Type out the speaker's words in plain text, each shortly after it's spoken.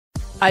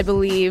I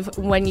believe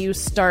when you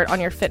start on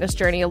your fitness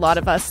journey, a lot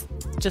of us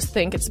just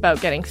think it's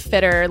about getting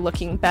fitter,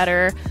 looking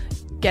better,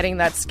 getting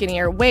that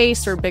skinnier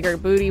waist or bigger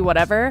booty,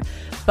 whatever.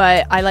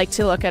 But I like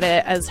to look at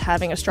it as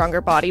having a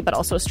stronger body, but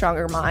also a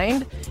stronger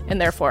mind, and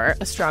therefore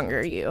a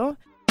stronger you.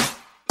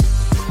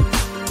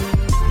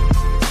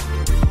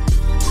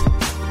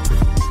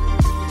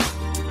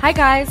 Hi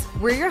guys,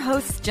 we're your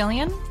hosts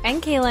Jillian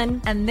and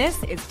Kaylin, and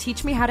this is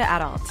Teach Me How to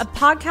Adult, a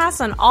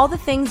podcast on all the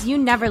things you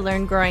never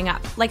learned growing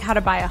up, like how to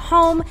buy a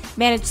home,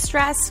 manage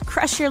stress,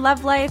 crush your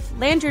love life,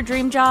 land your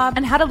dream job,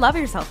 and how to love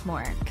yourself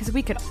more, because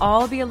we could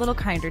all be a little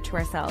kinder to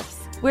ourselves.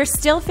 We're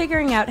still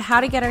figuring out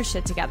how to get our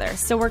shit together,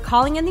 so we're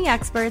calling in the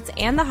experts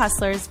and the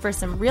hustlers for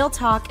some real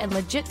talk and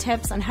legit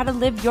tips on how to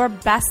live your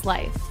best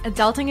life.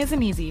 Adulting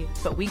isn't easy,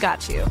 but we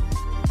got you.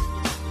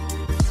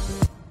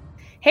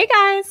 Hey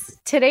guys!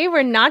 Today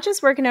we're not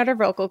just working out our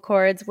vocal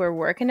cords, we're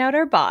working out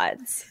our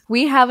bods.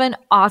 We have an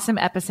awesome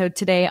episode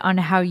today on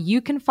how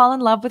you can fall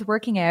in love with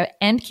working out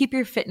and keep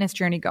your fitness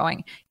journey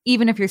going,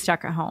 even if you're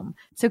stuck at home.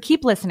 So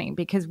keep listening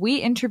because we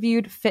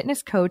interviewed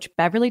fitness coach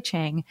Beverly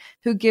Chang,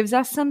 who gives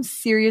us some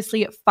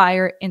seriously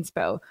fire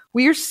inspo.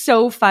 We are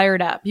so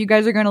fired up. You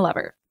guys are going to love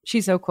her.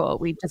 She's so cool.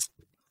 We just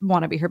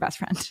want to be her best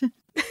friend.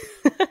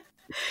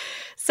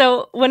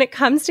 So when it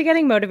comes to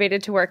getting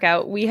motivated to work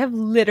out, we have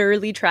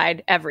literally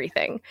tried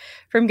everything.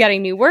 From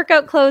getting new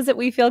workout clothes that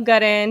we feel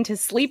good in, to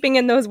sleeping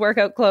in those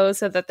workout clothes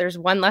so that there's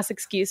one less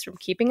excuse from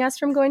keeping us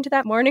from going to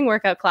that morning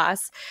workout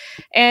class.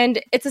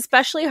 And it's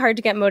especially hard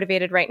to get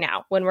motivated right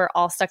now when we're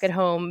all stuck at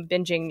home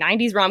binging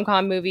 90s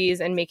rom-com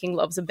movies and making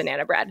loaves of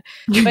banana bread.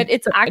 But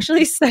it's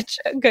actually such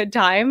a good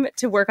time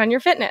to work on your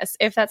fitness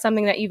if that's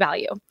something that you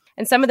value.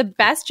 And some of the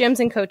best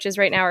gyms and coaches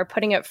right now are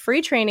putting out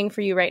free training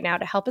for you right now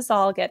to help us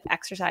all get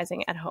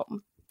exercising at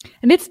home.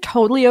 And it's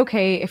totally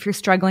okay if you're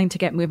struggling to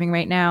get moving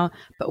right now,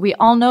 but we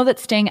all know that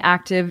staying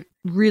active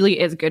really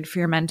is good for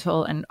your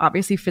mental and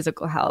obviously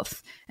physical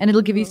health. And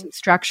it'll give you some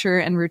structure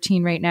and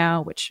routine right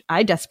now, which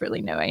I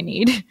desperately know I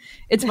need.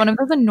 It's one of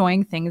those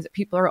annoying things that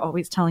people are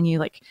always telling you,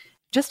 like,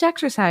 just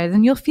exercise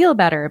and you'll feel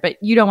better, but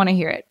you don't want to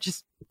hear it.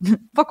 Just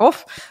fuck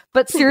off.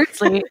 But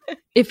seriously,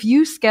 if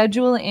you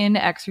schedule in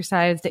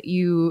exercise that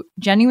you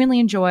genuinely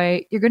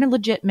enjoy, you're going to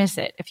legit miss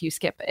it if you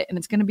skip it. And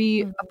it's going to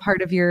be a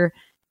part of your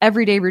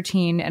everyday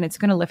routine and it's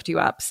going to lift you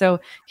up. So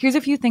here's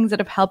a few things that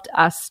have helped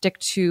us stick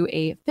to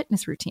a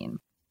fitness routine.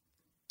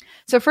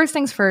 So first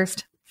things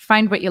first,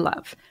 find what you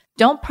love.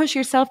 Don't push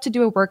yourself to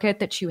do a workout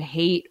that you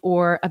hate,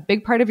 or a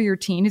big part of your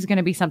routine is going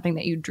to be something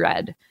that you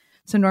dread.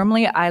 So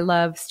normally I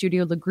love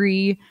Studio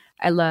Lagree.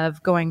 I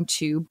love going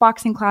to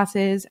boxing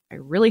classes. I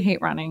really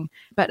hate running,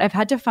 but I've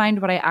had to find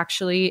what I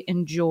actually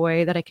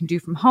enjoy that I can do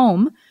from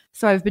home.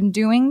 So I've been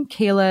doing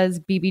Kayla's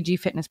BBG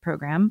fitness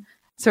program.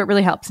 So it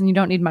really helps and you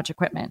don't need much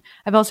equipment.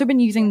 I've also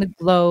been using the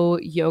Glow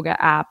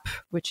Yoga app,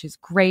 which is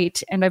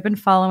great. And I've been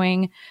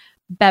following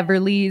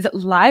Beverly's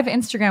live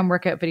Instagram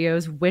workout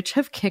videos, which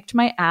have kicked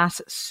my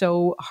ass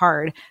so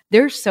hard.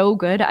 They're so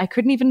good. I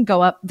couldn't even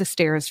go up the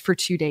stairs for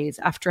 2 days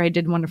after I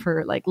did one of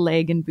her like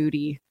leg and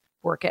booty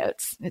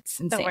workouts. It's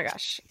insane. Oh my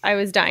gosh. I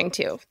was dying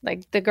too.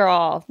 Like, the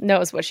girl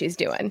knows what she's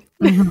doing.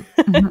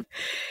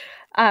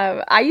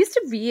 I used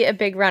to be a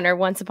big runner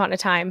once upon a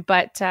time,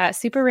 but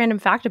super random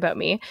fact about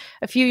me.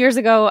 A few years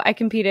ago, I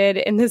competed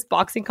in this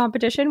boxing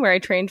competition where I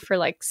trained for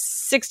like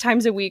 6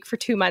 times a week for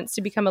 2 months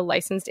to become a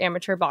licensed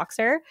amateur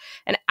boxer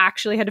and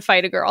actually had to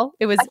fight a girl.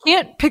 I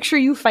can't picture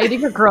you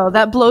fighting a girl.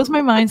 That blows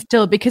my mind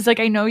still because like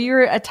I know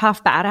you're a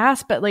tough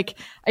badass, but like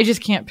I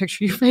just can't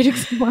picture you fighting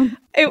someone.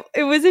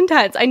 It was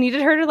intense. I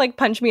needed her to like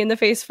punch me in the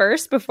face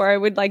first before I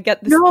would like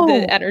get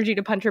the energy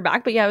to punch her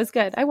back. But yeah, it was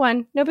good. I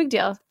won. No big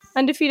deal.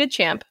 Undefeated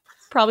champ.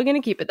 Probably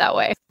going to keep it that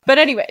way. But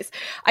anyways,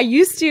 I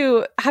used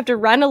to have to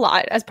run a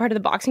lot as part of the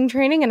boxing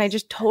training, and I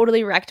just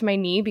totally wrecked my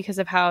knee because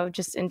of how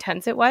just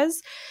intense it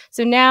was.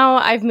 So now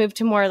I've moved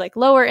to more like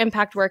lower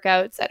impact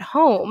workouts at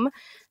home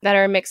that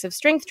are a mix of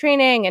strength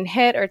training and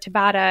HIIT or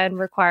Tabata and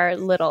require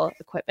little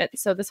equipment.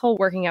 So this whole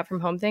working out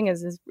from home thing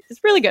is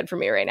really good for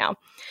me right now.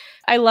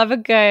 I love a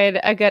good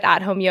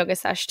at-home yoga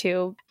sesh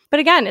too. But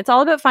again, it's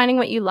all about finding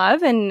what you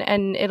love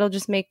and it'll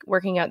just make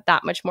working out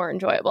that much more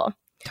enjoyable.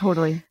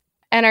 Totally.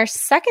 And our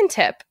second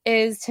tip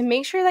is to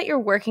make sure that you're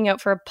working out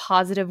for a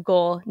positive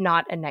goal,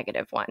 not a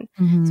negative one.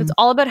 So it's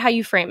all about how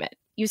you frame it.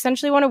 You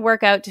essentially want to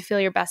work out to feel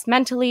your best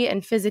mentally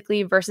and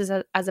physically versus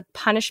as a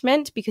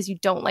punishment because you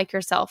don't like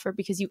yourself or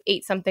because you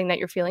ate something that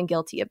you're feeling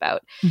guilty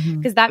about.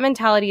 Because that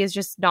mentality is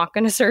just not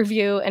going to serve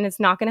you and it's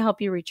not going to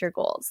help you reach your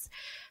goals.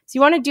 So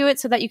you want to do it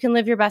so that you can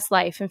live your best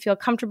life and feel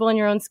comfortable in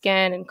your own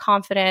skin and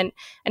confident.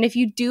 And if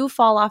you do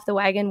fall off the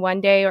wagon one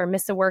day or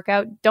miss a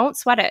workout, don't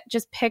sweat it.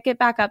 Just pick it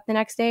back up the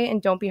next day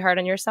and don't be hard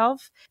on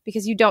yourself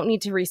because you don't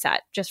need to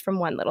reset just from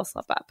one little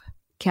slip up.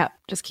 Yeah,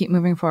 just keep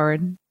moving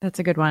forward. That's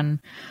a good one.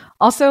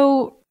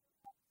 Also,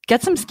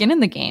 get some skin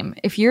in the game.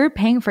 If you're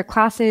paying for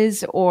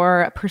classes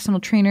or a personal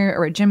trainer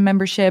or a gym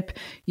membership,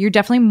 you're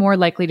definitely more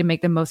likely to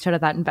make the most out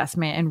of that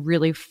investment and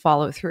really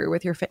follow through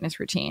with your fitness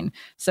routine.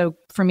 So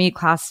for me,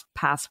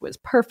 ClassPass was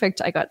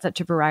perfect. I got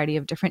such a variety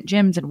of different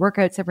gyms and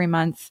workouts every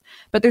month,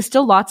 but there's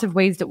still lots of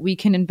ways that we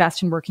can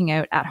invest in working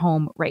out at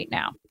home right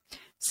now.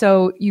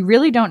 So you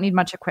really don't need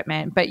much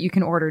equipment, but you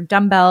can order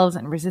dumbbells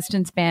and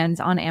resistance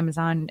bands on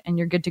Amazon and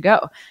you're good to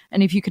go.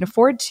 And if you can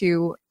afford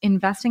to,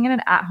 investing in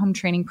an at-home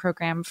training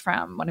program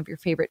from one of your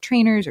favorite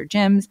trainers or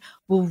gyms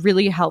will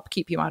really help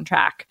keep you on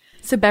track.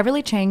 So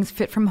Beverly Chang's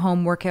Fit From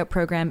Home workout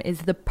program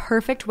is the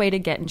perfect way to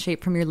get in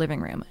shape from your living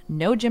room.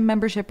 No gym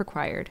membership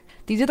required.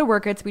 These are the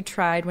workouts we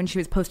tried when she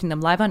was posting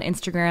them live on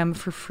Instagram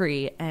for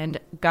free, and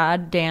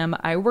goddamn,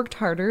 I worked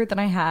harder than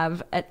I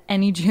have at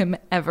any gym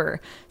ever.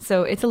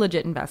 So it's a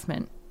legit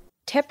investment.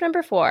 Tip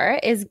number 4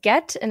 is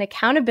get an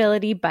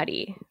accountability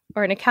buddy,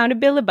 or an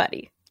accountability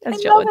buddy,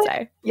 as Jill would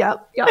say.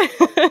 Yep.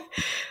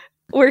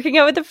 Working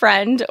out with a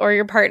friend or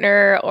your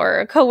partner or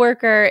a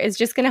coworker is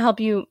just going to help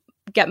you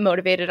get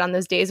motivated on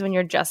those days when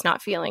you're just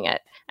not feeling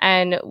it.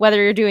 And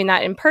whether you're doing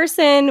that in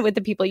person with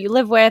the people you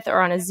live with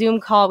or on a Zoom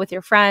call with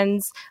your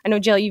friends. I know,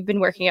 Jill, you've been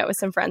working out with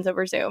some friends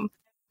over Zoom.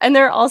 And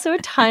there are also a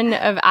ton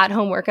of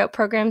at-home workout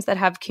programs that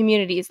have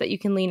communities that you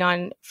can lean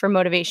on for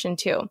motivation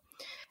too.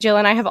 Jill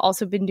and I have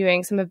also been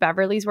doing some of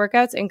Beverly's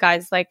workouts, and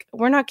guys, like,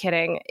 we're not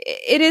kidding.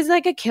 It is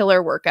like a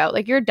killer workout.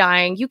 Like, you're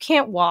dying. You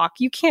can't walk.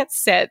 You can't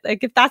sit.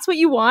 Like, if that's what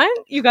you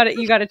want, you got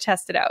to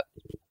test it out.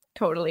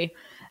 Totally.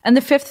 And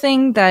the 5th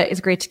thing that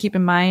is great to keep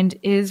in mind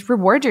is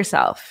reward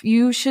yourself.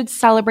 You should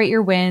celebrate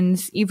your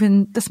wins,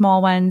 even the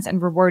small ones,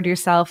 and reward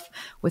yourself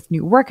with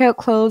new workout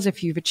clothes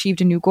if you've achieved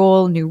a new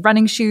goal, new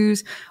running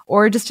shoes,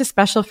 or just a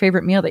special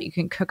favorite meal that you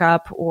can cook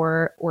up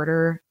or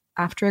order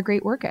after a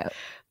great workout.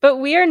 But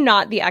we are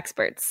not the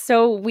experts,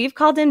 so we've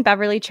called in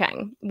Beverly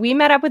Chang. We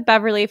met up with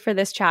Beverly for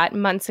this chat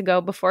months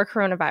ago before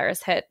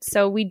coronavirus hit,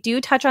 so we do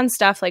touch on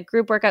stuff like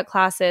group workout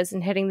classes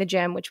and hitting the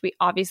gym, which we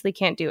obviously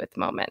can't do at the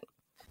moment.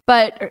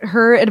 But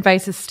her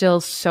advice is still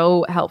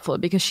so helpful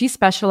because she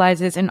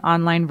specializes in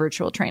online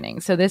virtual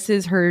training. So this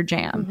is her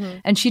jam. Mm-hmm.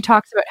 And she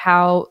talks about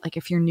how, like,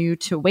 if you're new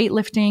to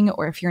weightlifting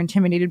or if you're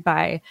intimidated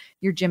by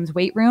your gym's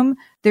weight room,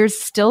 there's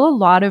still a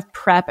lot of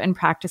prep and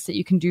practice that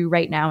you can do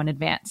right now in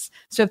advance.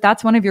 So if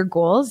that's one of your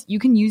goals, you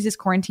can use this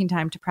quarantine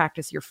time to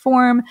practice your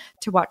form,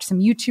 to watch some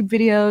YouTube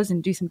videos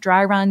and do some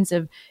dry runs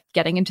of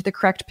getting into the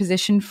correct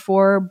position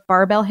for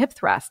barbell hip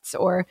thrusts,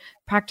 or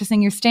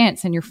practicing your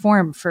stance and your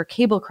form for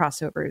cable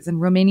crossovers and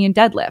Romanian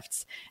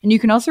deadlifts. And you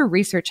can also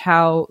research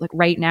how, like,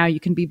 right now you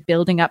can be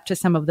building up to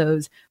some of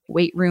those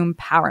weight room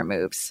power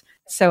moves.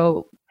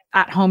 So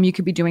at home, you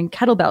could be doing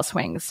kettlebell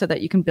swings so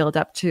that you can build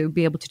up to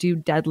be able to do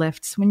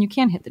deadlifts when you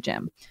can hit the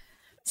gym.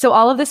 So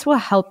all of this will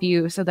help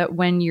you so that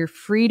when you're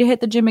free to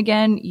hit the gym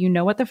again, you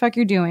know what the fuck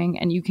you're doing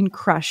and you can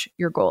crush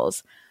your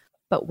goals.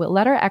 But we'll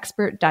let our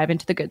expert dive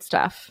into the good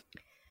stuff.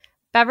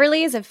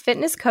 Beverly is a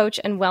fitness coach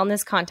and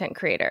wellness content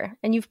creator,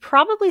 and you've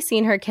probably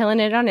seen her killing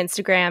it on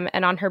Instagram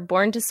and on her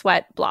Born to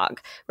Sweat blog,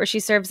 where she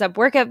serves up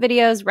workout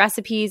videos,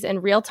 recipes,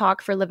 and real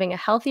talk for living a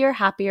healthier,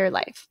 happier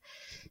life.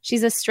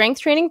 She's a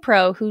strength training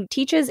pro who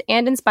teaches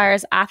and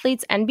inspires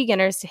athletes and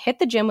beginners to hit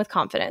the gym with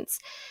confidence.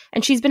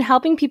 And she's been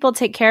helping people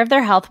take care of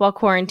their health while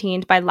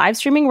quarantined by live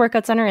streaming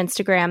workouts on her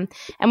Instagram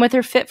and with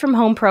her Fit From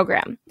Home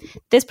program.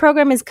 This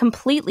program is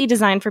completely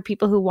designed for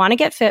people who want to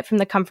get fit from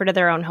the comfort of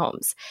their own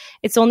homes.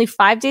 It's only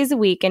 5 days a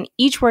week, and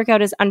each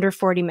workout is under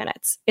 40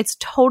 minutes. It's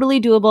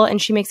totally doable,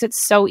 and she makes it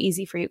so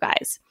easy for you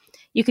guys.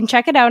 You can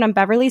check it out on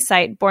Beverly's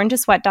site,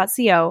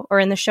 borntosweat.co, or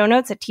in the show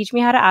notes at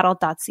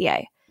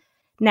teachmehowtoadult.ca.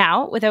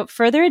 Now, without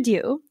further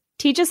ado,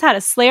 teach us how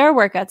to slay our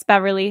workouts,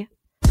 Beverly.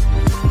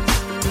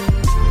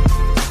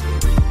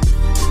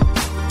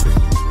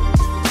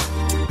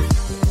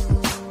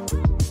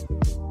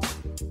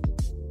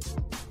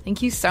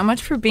 Thank you so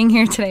much for being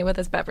here today with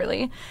us,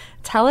 Beverly.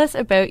 Tell us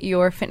about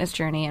your fitness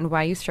journey and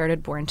why you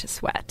started Born to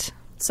Sweat.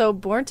 So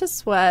Born to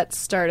Sweat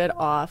started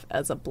off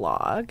as a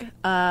blog.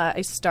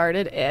 I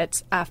started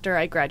it after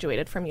I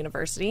graduated from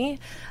university.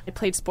 I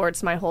played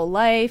sports my whole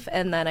life,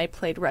 and then I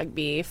played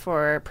rugby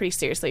pretty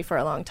seriously for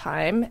a long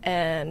time.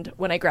 And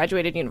when I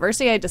graduated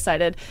university, I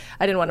decided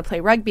I didn't want to play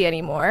rugby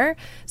anymore.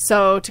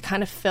 So to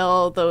kind of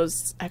fill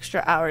those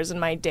extra hours in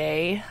my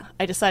day,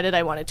 I decided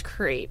I wanted to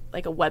create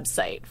like a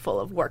website full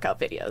of workout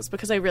videos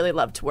because I really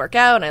loved to work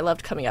out and I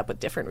loved coming up with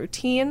different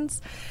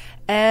routines.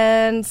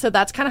 And so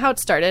that's kind of how it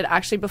started.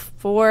 Actually,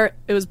 before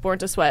it was Born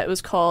to Sweat, it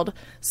was called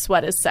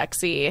Sweat is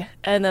Sexy,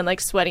 and then like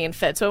Sweaty and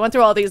Fit. So I went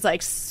through all these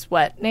like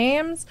sweat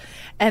names,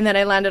 and then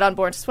I landed on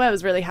Born to Sweat. I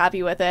was really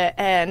happy with it,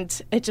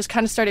 and it just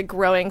kind of started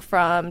growing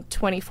from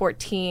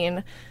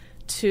 2014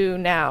 to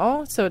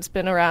now. So it's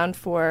been around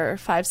for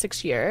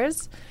 5-6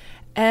 years.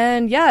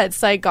 And yeah,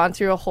 it's like gone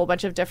through a whole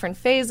bunch of different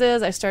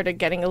phases. I started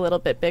getting a little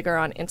bit bigger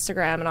on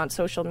Instagram and on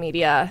social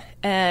media,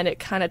 and it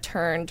kind of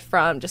turned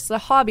from just a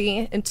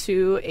hobby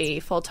into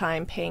a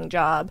full-time paying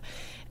job.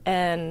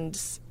 And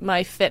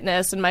my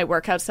fitness and my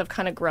workouts have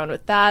kind of grown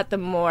with that. The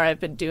more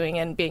I've been doing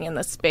and being in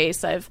the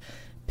space, I've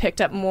picked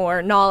up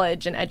more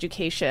knowledge and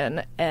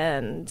education.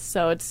 And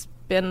so it's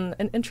been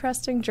an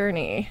interesting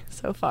journey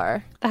so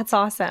far. That's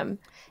awesome.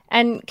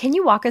 And can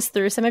you walk us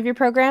through some of your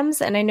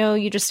programs? And I know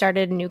you just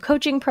started a new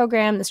coaching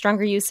program, the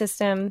Stronger You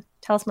system.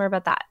 Tell us more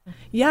about that.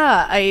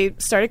 Yeah, I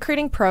started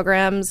creating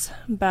programs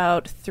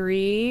about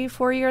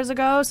 3-4 years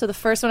ago. So the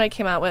first one I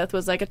came out with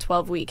was like a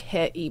 12-week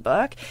hit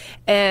ebook.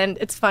 And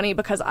it's funny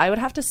because I would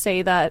have to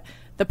say that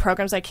the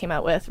programs I came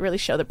out with really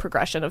show the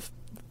progression of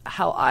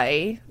how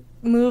I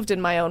moved in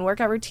my own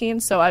workout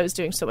routine. So I was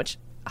doing so much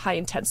high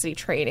intensity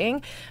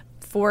training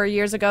 4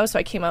 years ago. So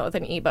I came out with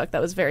an ebook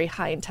that was very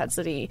high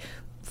intensity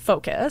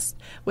focused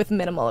with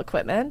minimal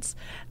equipment.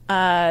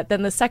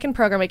 Then the second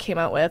program I came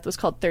out with was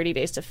called 30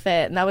 Days to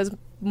Fit, and that was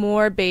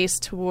more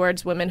based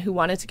towards women who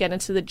wanted to get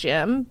into the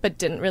gym but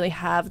didn't really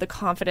have the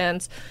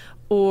confidence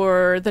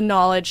or the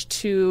knowledge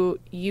to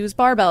use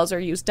barbells or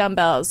use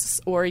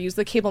dumbbells or use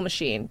the cable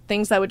machine,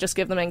 things that would just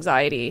give them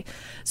anxiety.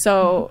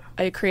 So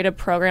I created a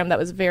program that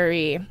was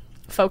very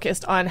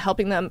focused on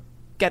helping them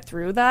get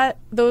through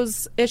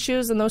those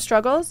issues and those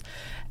struggles.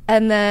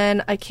 And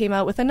then I came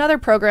out with another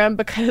program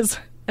because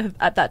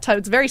at that time,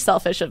 it's very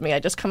selfish of me. I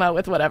just come out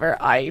with whatever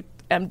I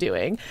am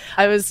doing.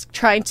 I was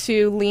trying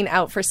to lean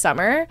out for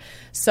summer.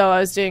 So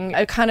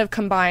I kind of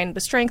combined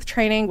the strength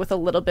training with a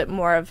little bit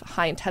more of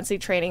high intensity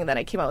training. And then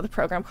I came out with a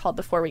program called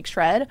the 4-Week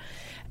Shred.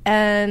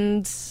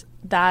 And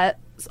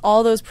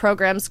all those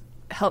programs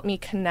helped me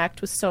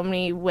connect with so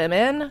many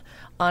women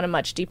on a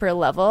much deeper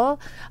level.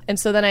 And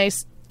so then I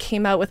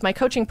came out with my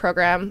coaching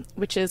program,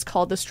 which is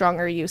called the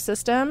Stronger You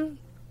system.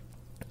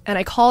 And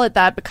I call it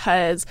that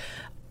because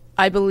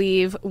I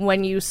believe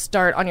when you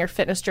start on your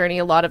fitness journey,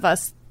 a lot of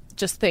us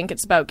just think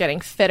it's about getting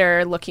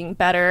fitter, looking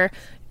better,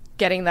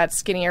 getting that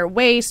skinnier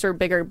waist or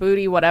bigger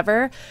booty,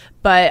 whatever.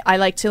 But I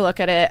like to look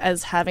at it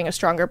as having a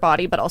stronger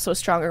body, but also a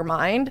stronger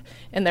mind,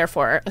 and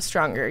therefore a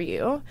stronger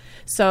you.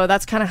 So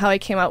that's kind of how I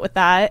came out with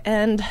that.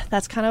 And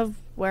that's kind of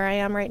where I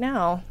am right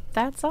now.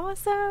 That's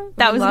awesome.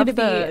 That was going to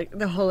be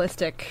the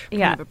holistic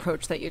kind of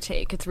approach that you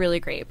take. It's really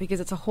great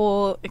because it's a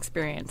whole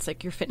experience.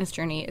 Like your fitness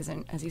journey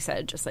isn't, as you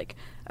said, just like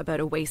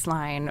about a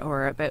waistline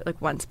or about like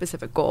one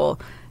specific goal.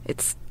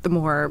 It's the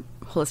more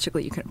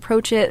holistically you can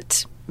approach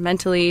it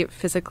mentally,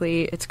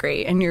 physically. It's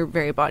great. And you're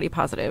very body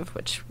positive,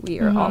 which we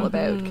are all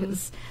about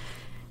because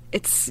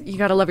you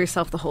got to love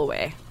yourself the whole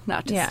way,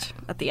 not just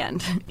at the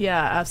end.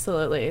 Yeah,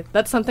 absolutely.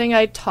 That's something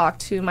I talk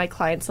to my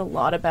clients a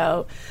lot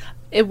about.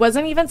 It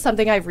wasn't even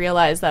something I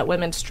realized that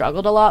women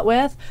struggled a lot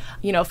with,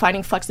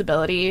 finding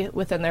flexibility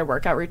within their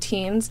workout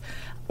routines,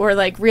 or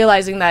like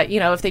realizing that,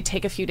 if they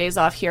take a few days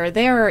off here or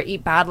there or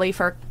eat badly,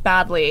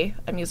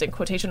 I'm using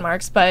quotation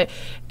marks, but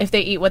if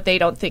they eat what they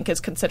don't think is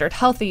considered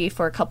healthy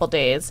for a couple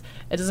days,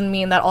 it doesn't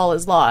mean that all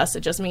is lost.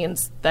 It just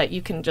means that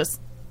you can just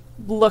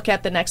look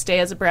at the next day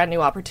as a brand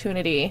new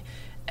opportunity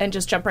and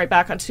just jump right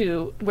back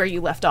onto where you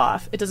left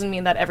off. It doesn't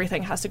mean that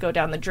everything has to go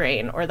down the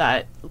drain or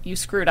that you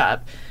screwed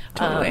up.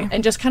 Totally.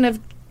 And just kind of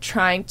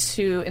trying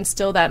to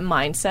instill that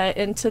mindset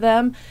into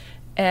them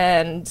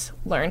and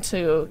learn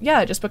to,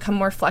 just become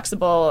more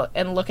flexible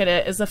and look at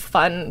it as a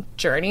fun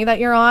journey that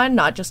you're on,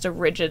 not just a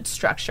rigid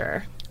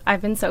structure.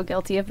 I've been so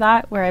guilty of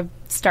that, where I've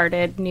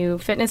started new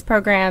fitness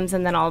programs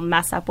and then I'll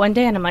mess up one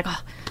day and I'm like,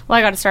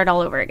 I got to start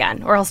all over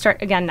again, or I'll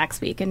start again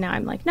next week. And now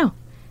I'm like, no,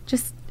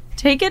 just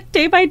take it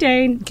day by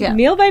day,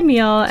 meal by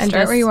meal, and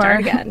start just where you start are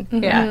again.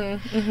 Yeah.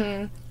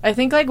 Mm-hmm. I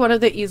think like one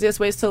of the easiest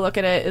ways to look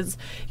at it is,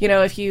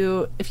 if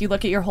you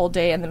look at your whole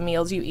day and the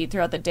meals you eat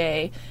throughout the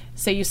day,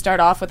 say you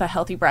start off with a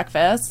healthy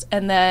breakfast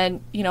and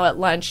then, at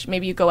lunch,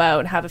 maybe you go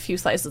out and have a few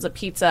slices of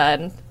pizza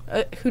and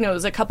who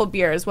knows, a couple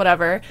beers,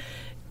 whatever.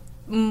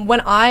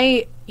 When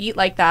I eat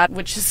like that,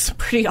 which is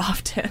pretty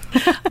often,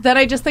 then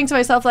I just think to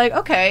myself, like,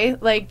 okay,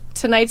 like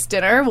tonight's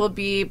dinner will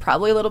be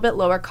probably a little bit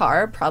lower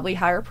carb, probably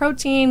higher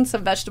protein,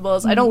 some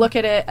vegetables. I don't look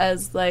at it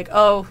as like,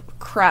 oh,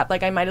 crap,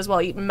 like I might as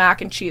well eat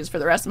mac and cheese for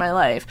the rest of my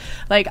life.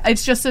 Like,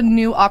 it's just a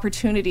new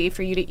opportunity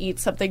for you to eat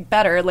something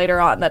better later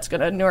on that's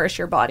going to nourish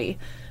your body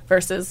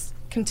versus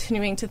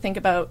continuing to think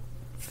about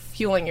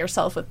fueling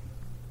yourself with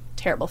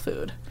terrible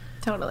food.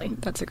 Totally.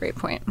 That's a great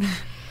point.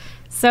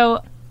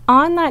 So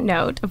on that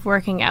note of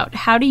working out,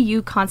 how do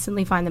you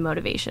constantly find the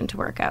motivation to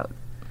work out?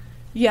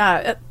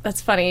 Yeah,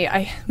 that's funny.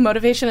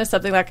 Motivation is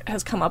something that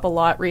has come up a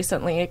lot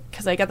recently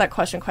because I get that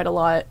question quite a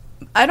lot.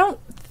 I don't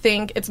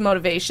think it's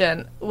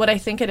motivation. What I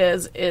think it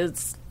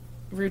is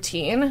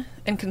routine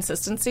and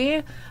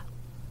consistency.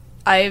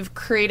 I've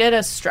created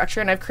a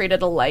structure and I've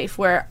created a life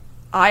where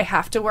I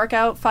have to work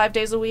out 5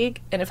 days a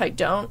week. And if I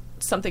don't,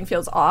 something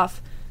feels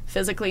off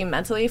physically,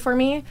 mentally for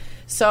me.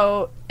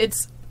 So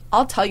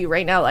I'll tell you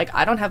right now, like,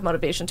 I don't have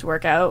motivation to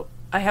work out.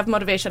 I have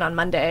motivation on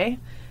Monday.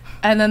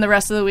 And then the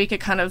rest of the week, it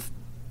kind of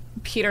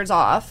peters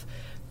off.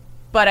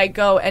 But I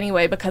go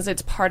anyway because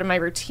it's part of my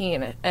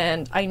routine.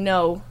 And I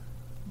know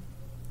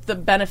the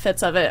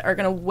benefits of it are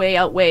going to way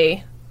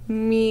outweigh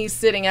me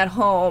sitting at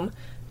home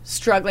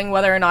struggling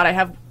whether or not I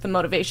have the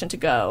motivation to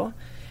go.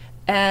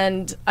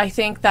 And I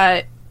think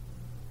that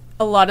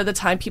a lot of the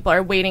time people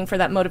are waiting for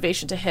that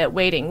motivation to hit,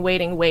 waiting,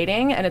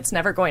 and it's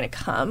never going to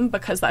come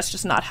because that's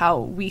just not how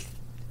we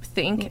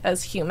think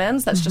as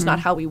humans. That's just not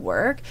how we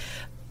work.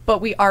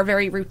 But we are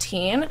very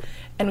routine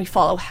and we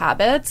follow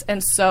habits.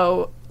 And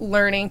so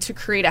learning to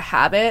create a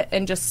habit,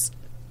 and just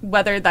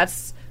whether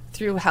that's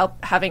through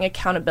having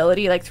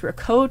accountability, like through a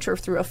coach or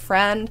through a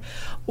friend,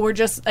 or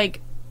just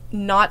like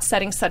not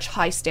setting such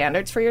high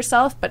standards for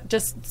yourself, but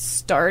just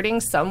starting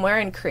somewhere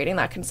and creating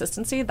that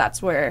consistency,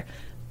 that's where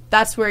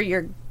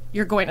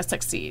you're going to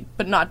succeed,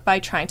 but not by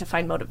trying to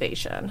find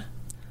motivation.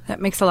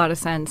 That makes a lot of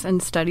sense.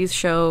 And studies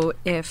show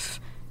if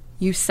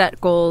you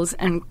set goals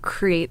and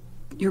create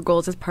your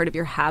goals as part of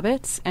your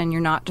habits, and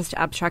you're not just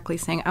abstractly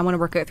saying, I want to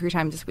work out 3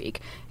 times this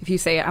week. If you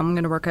say, I'm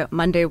going to work out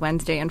Monday,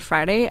 Wednesday, and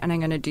Friday, and I'm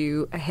going to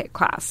do a HIIT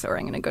class, or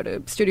I'm going to go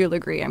to Studio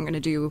Lagree, I'm going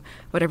to do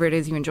whatever it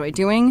is you enjoy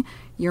doing,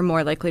 you're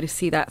more likely to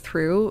see that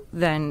through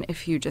than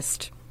if you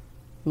just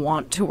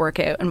want to work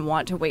out and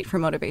want to wait for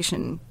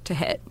motivation to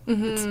hit.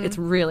 It's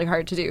really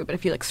hard to do, but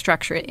if you like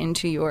structure it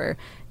into your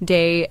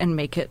day and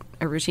make it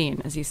a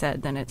routine, as you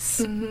said, then it's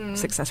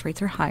success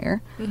rates are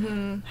higher.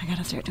 I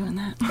gotta start doing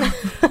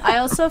that. I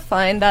also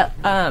find that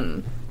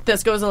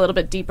this goes a little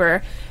bit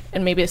deeper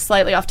and maybe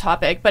slightly off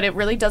topic, but it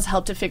really does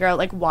help to figure out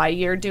like why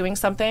you're doing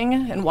something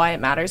and why it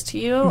matters to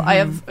you. I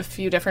have a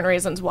few different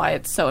reasons why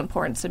it's so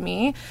important to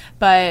me,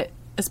 but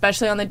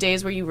especially on the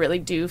days where you really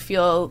do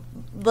feel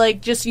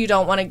like just you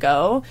don't want to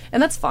go,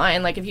 and that's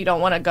fine. Like if you don't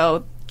want to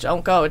go,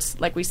 don't go. It's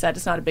like we said,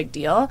 it's not a big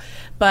deal.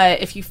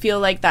 But if you feel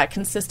like that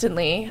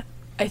consistently,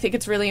 I think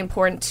it's really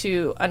important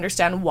to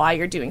understand why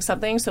you're doing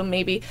something. So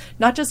maybe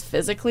not just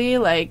physically,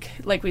 like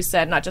we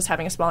said, not just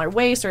having a smaller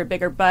waist or a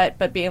bigger butt,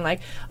 but being like,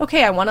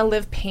 okay, I want to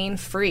live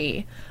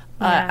pain-free.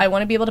 I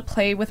want to be able to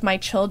play with my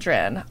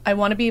children. I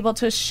want to be able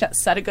to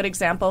set a good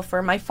example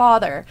for my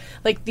father.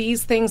 Like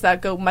these things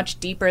that go much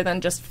deeper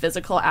than just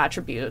physical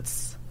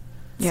attributes.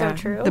 Yeah, so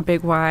true. The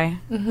big why.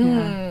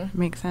 Yeah,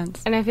 makes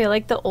sense. And I feel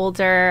like the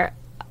older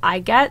I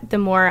get, the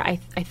more I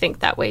think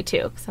that way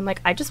too. Because I'm like,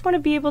 I just want to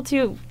be able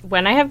to,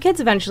 when I have kids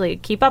eventually,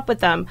 keep up with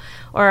them.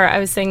 Or I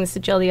was saying this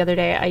to Jill the other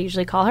day, I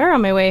usually call her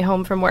on my way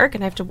home from work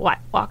and I have to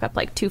walk up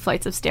like 2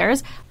 flights of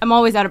stairs. I'm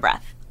always out of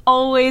breath.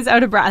 Always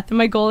out of breath. And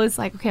my goal is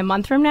like, okay, a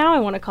month from now,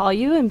 I want to call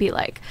you and be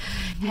like,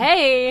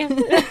 hey,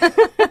 totally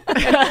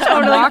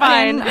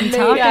fine. I'm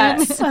talking.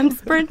 Yes, I'm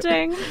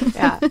sprinting.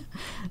 Yeah.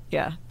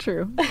 Yeah,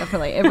 true.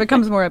 Definitely. It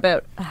becomes more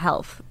about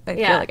health, I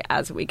feel like,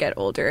 as we get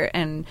older.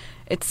 And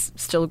it's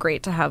still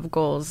great to have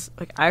goals.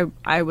 Like,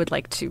 I would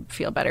like to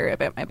feel better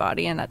about my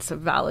body, and that's a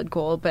valid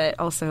goal. But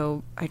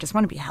also, I just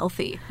want to be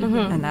healthy.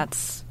 And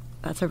that's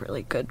a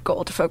really good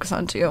goal to focus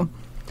on, too.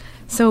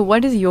 So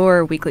what does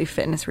your weekly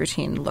fitness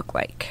routine look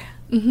like?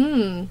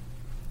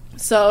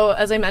 So,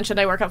 as I mentioned,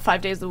 I work out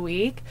 5 days a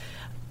week.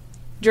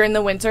 During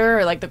the winter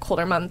or, like, the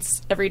colder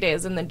months, every day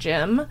is in the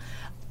gym.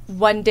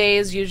 One day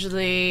is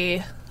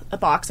usually a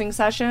boxing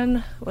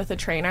session with a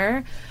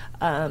trainer,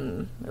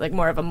 like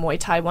more of a Muay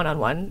Thai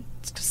one-on-one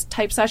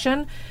type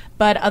session.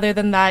 But other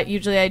than that,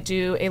 usually I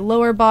do a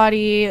lower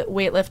body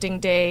weightlifting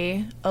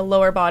day, a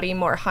lower body,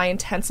 more high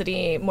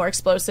intensity, more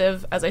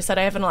explosive. As I said,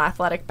 I have an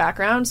athletic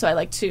background, so I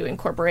like to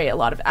incorporate a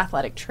lot of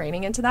athletic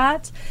training into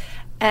that.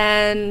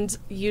 And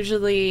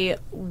usually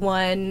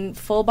one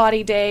full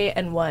body day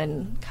and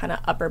one kind of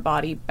upper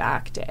body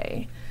back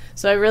day.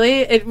 So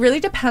it really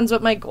depends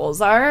what my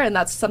goals are, and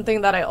that's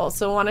something that I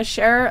also want to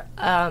share.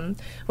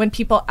 When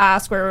people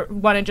ask or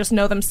want to just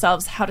know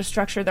themselves how to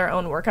structure their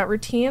own workout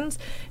routines,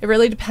 it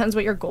really depends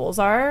what your goals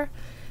are.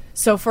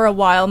 So for a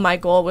while, my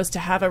goal was to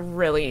have a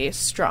really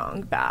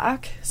strong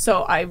back.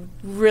 So I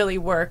really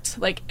worked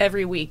like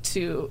every week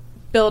to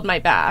build my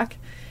back,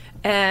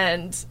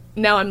 and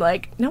now I'm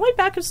like, no, my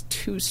back is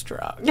too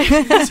strong.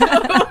 So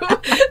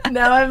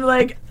now I'm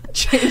like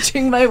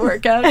changing my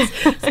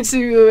workouts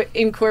to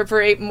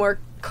incorporate more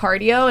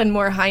cardio and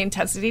more high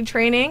intensity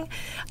training.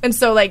 And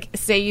so like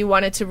say you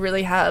wanted to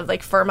really have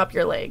like firm up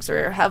your legs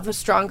or have a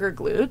stronger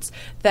glutes,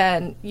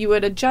 then you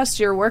would adjust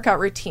your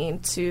workout routine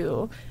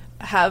to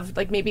have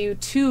like maybe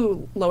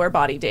 2 lower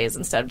body days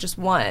instead of just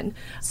 1.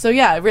 So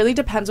yeah, it really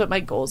depends what my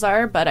goals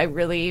are, but I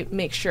really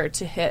make sure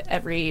to hit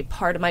every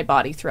part of my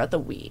body throughout the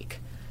week.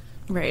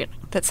 Right.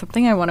 That's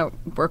something I want to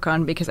work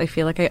on because I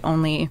feel like I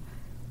only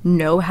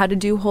know how to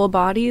do whole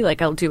body.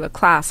 Like I'll do a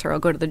class or I'll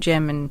go to the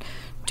gym and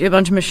do a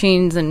bunch of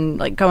machines and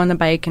like go on the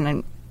bike,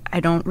 and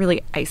I don't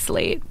really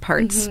isolate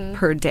parts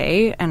per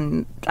day,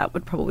 and that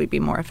would probably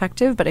be more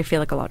effective, but I feel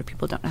like a lot of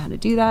people don't know how to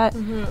do that.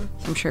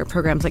 I'm sure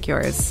programs like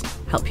yours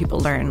help people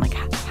learn like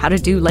how to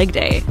do leg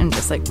day and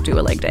just like do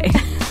a leg day.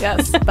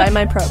 Yes, buy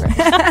my program.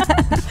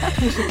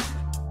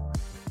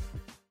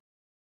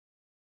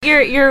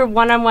 Your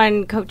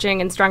one-on-one coaching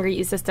and Stronger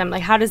You system,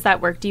 like how does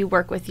that work? Do you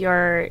work with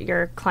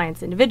your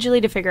clients individually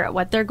to figure out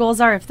what their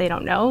goals are if they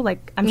don't know?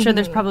 Like I'm sure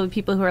there's probably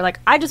people who are like,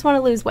 I just want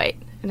to lose weight.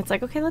 And it's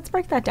like, okay, let's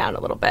break that down a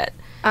little bit.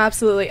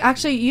 Absolutely.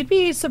 Actually, you'd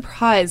be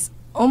surprised.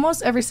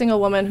 Almost every single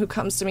woman who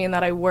comes to me and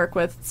that I work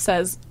with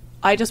says,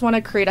 I just want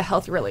to create a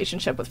healthy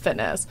relationship with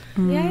fitness.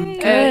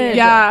 Yay.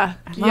 Yeah.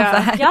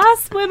 that.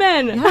 Yes,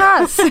 women.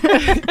 Yes.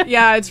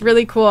 Yeah, it's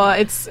really cool.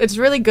 It's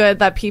really good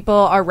that people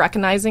are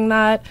recognizing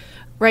that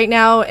right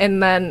now,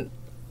 and then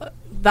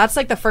that's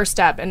like the first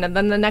step, and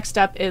then the next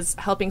step is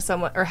helping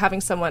someone or having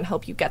someone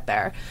help you get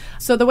there.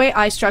 So the way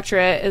I structure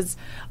it is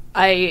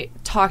I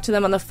talk to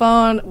them on the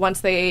phone.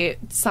 Once they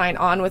sign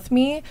on with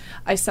me,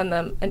 I send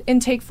them an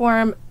intake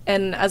form.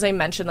 And as I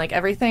mentioned, like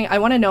everything, I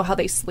want to know how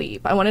they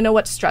sleep. I want to know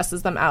what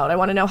stresses them out. I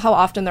want to know how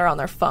often they're on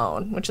their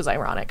phone, which is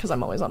ironic because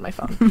I'm always on my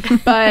phone.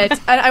 But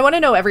I want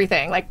to know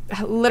everything, like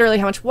literally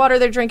how much water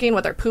they're drinking,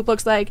 what their poop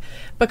looks like,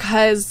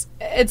 because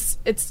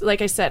it's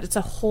like I said, it's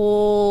a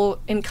whole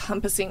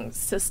encompassing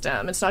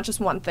system. It's not just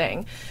one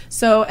thing.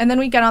 So, and then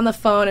we get on the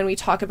phone and we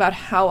talk about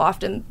how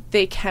often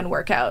they can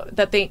work out,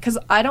 because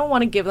I don't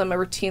want to give them a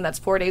routine that's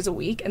 4 days a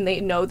week and they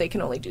know they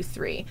can only do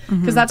 3,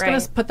 because that's going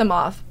to put them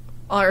off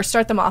or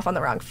start them off on the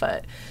wrong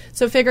foot.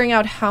 So figuring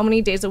out how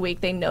many days a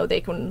week they know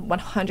they can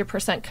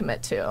 100%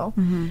 commit to.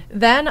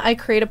 Then I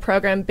create a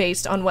program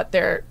based on what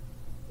their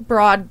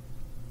broad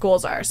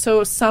goals are.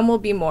 So some will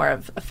be more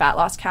of a fat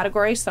loss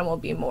category, some will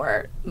be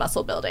more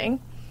muscle building.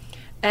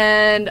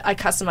 And I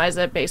customize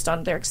it based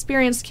on their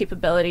experience,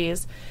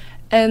 capabilities.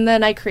 And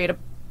then I create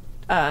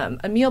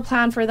a meal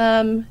plan for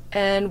them,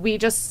 and we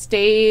just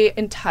stay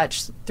in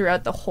touch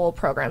throughout the whole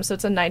program. So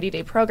it's a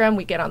 90-day program.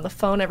 We get on the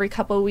phone every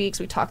couple of weeks.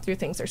 We talk through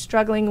things they're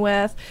struggling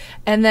with.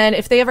 And then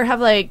if they ever have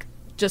like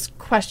just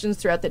questions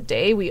throughout the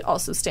day, we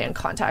also stay in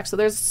contact. So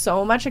there's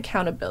so much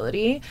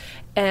accountability,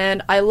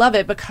 and I love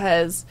it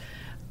because,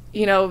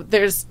 you know,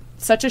 there's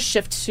such a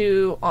shift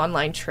to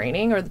online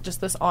training or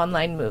just this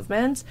online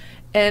movement.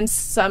 And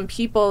some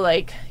people,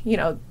 like, you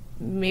know,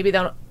 maybe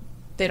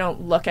they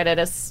don't look at it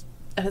as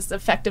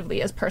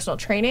effectively as personal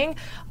training.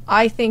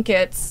 I think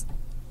it's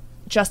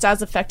just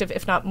as effective,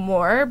 if not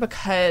more,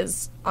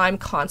 because I'm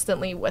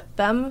constantly with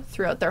them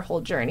throughout their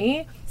whole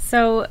journey.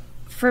 So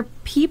for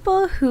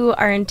people who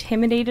are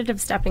intimidated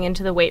of stepping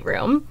into the weight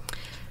room,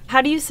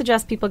 how do you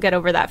suggest people get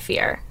over that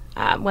fear?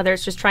 Whether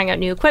it's just trying out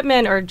new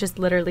equipment or just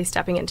literally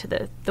stepping into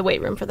the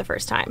weight room for the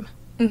first time?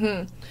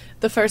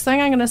 The first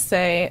thing I'm going to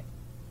say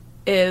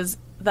is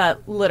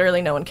that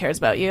literally no one cares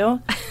about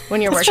you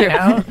when you're working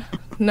out.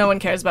 No one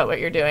cares about what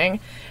you're doing.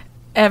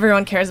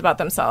 Everyone cares about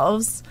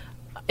themselves.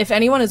 If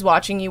anyone is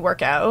watching you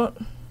work out,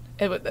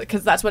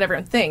 because that's what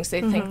everyone thinks.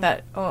 They think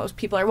that, oh,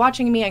 people are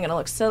watching me, I'm going to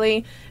look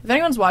silly. If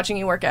anyone's watching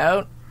you work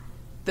out,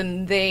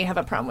 then they have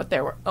a problem with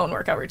their own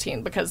workout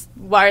routine, because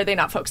why are they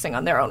not focusing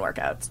on their own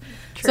workouts?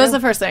 True. So that's the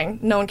first thing.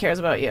 No one cares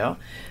about you.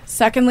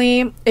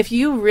 Secondly, if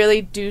you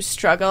really do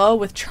struggle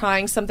with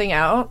trying something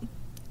out,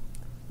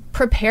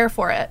 prepare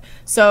for it.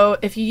 So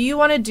if you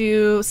want to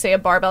do, say, a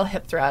barbell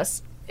hip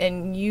thrust,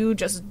 and you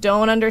just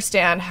don't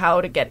understand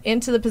how to get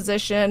into the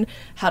position,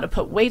 how to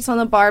put weights on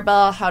the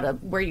barbell,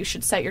 where you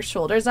should set your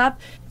shoulders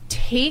up,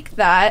 take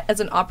that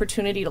as an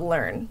opportunity to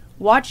learn.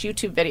 Watch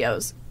YouTube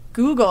videos.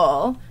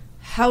 Google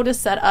how to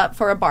set up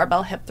for a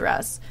barbell hip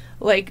thrust.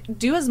 Like,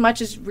 do as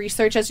much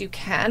research as you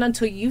can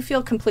until you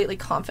feel completely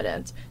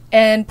confident,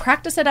 and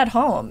practice it at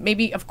home.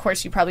 Maybe, of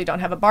course, you probably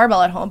don't have a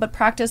barbell at home, but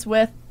practice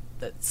with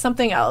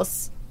something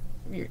else.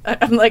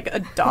 I'm like a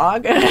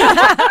dog.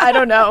 I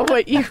don't know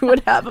what you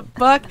would have, a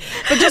book,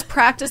 but just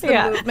practice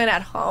the movement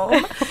at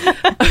home.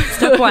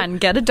 Step 1,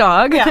 get a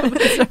dog.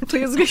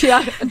 Please,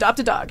 adopt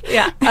a dog.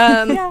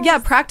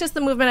 Practice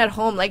the movement at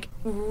home. Like,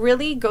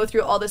 really go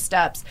through all the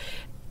steps.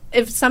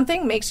 If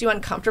something makes you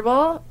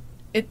uncomfortable,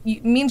 it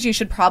means you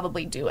should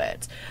probably do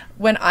it.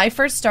 When I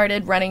first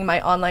started running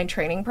my online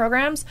training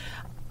programs,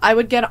 I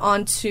would get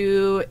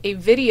onto a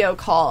video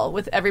call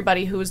with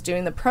everybody who was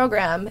doing the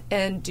program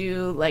and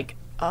do like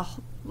a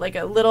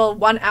little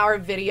 1-hour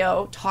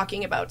video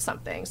talking about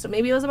something. So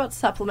maybe it was about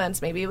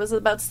supplements, maybe it was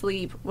about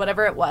sleep,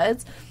 whatever it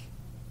was.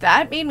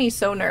 That made me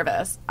so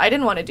nervous. I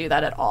didn't want to do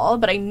that at all,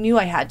 but I knew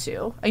I had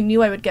to. I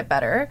knew I would get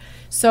better.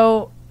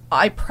 So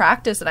I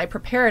practiced and I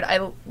prepared.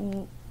 I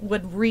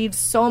would read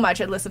so much.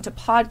 I'd listen to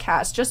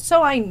podcasts just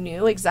so I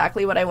knew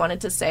exactly what I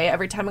wanted to say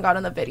every time I got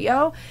on the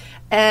video.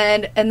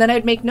 And then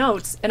I'd make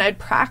notes and I'd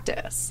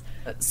practice.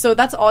 So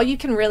that's all you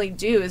can really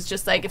do, is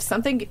just like, if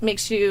something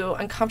makes you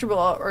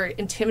uncomfortable or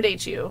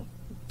intimidates you,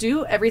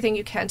 do everything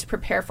you can to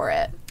prepare for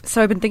it.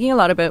 So I've been thinking a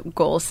lot about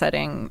goal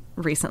setting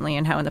recently,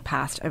 and how in the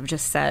past I've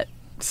just set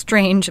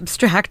strange,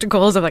 abstract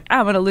goals of like,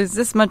 I want to lose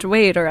this much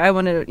weight, or I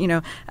want to, you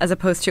know, as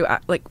opposed to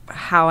like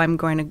how I'm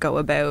going to go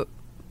about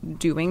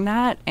doing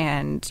that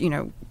and, you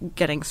know,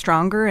 getting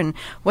stronger. And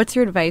what's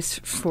your advice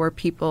for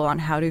people on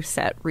how to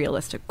set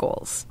realistic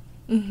goals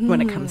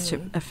when it comes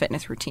to a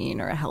fitness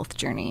routine or a health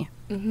journey?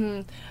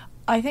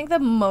 I think the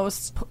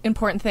most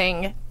important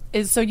thing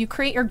is, so you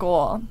create your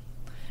goal,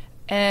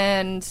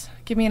 and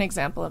give me an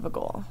example of a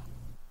goal.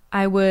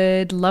 I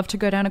would love to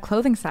go down a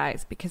clothing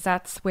size, because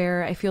that's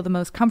where I feel the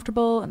most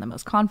comfortable and the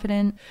most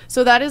confident.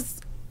 So that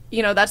is,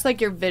 you know, that's like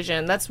your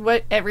vision. That's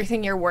what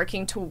everything you're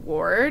working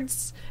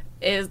towards.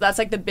 that's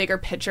like the bigger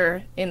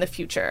picture in the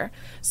future.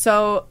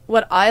 So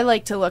what I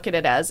like to look at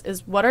it as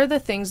is what are the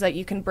things that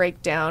you can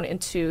break down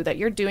into that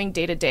you're doing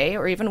day to day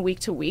or even week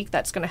to week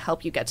that's going to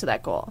help you get to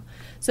that goal.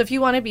 So if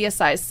you want to be a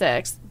size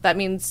 6, that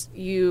means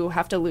you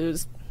have to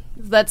lose,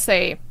 let's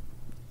say,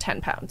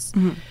 10 pounds.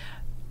 Mm-hmm.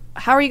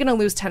 How are you going to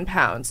lose 10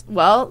 pounds?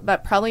 Well,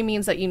 that probably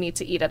means that you need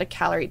to eat at a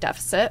calorie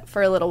deficit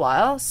for a little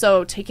while.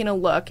 So taking a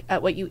look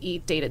at what you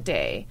eat day to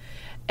day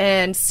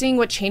and seeing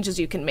what changes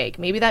you can make.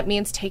 Maybe that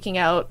means taking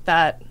out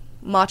that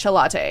matcha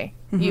latte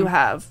you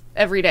have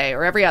every day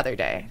or every other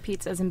day.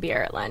 Pizzas and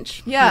beer at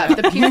lunch. Yeah,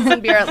 the pizzas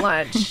and beer at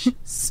lunch.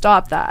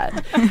 Stop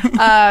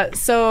that.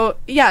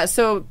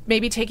 So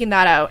maybe taking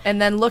that out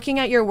and then looking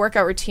at your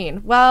workout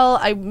routine. Well,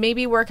 I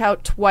maybe work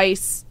out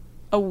twice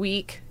a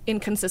week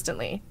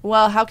inconsistently.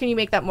 Well, how can you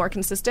make that more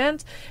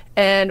consistent?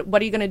 And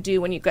what are you going to do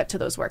when you get to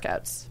those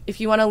workouts? If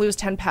you want to lose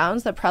 10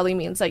 pounds, that probably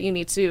means that you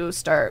need to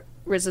start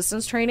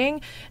resistance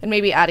training and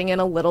maybe adding in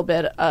a little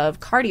bit of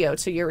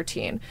cardio to your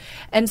routine.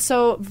 And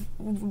so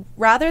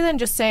rather than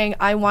just saying,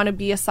 I want to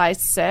be a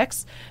size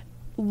 6,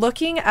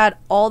 looking at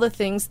all the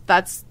things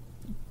that's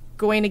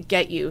going to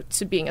get you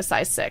to being a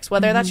size 6,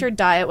 whether that's your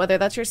diet, whether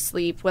that's your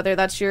sleep, whether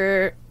that's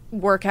your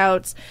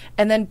workouts,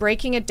 and then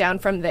breaking it down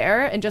from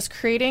there and just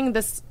creating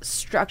this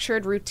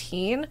structured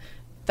routine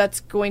that's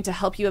going to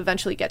help you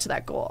eventually get to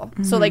that goal.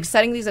 So like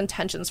setting these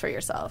intentions for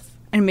yourself.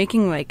 And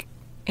making like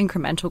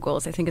incremental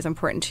goals I think is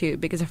important too,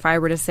 because if I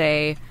were to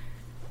say,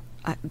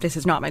 this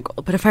is not my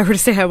goal, but if I were to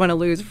say I want to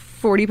lose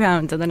 40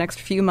 pounds in the next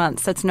few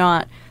months, that's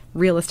not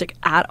realistic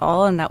at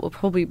all, and that will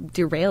probably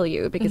derail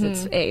you because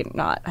it's A,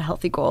 not a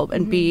healthy goal,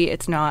 and B,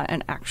 it's not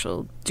an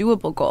actual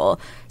doable goal.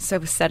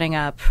 So setting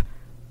up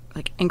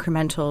like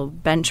incremental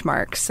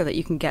benchmarks so that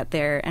you can get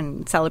there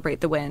and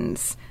celebrate the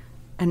wins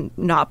and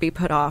not be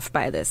put off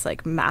by this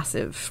like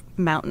massive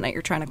mountain that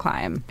you're trying to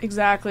climb.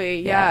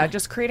 Exactly. Yeah.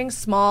 Just creating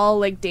small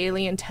like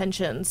daily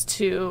intentions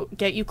to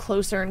get you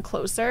closer and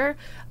closer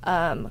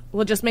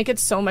will just make it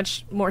so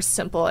much more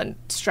simple and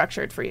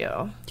structured for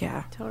you.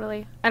 Yeah.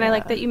 Totally. And I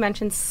like that you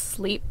mentioned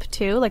sleep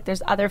too. Like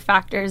there's other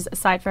factors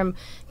aside from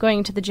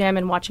going to the gym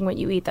and watching what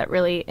you eat that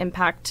really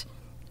impact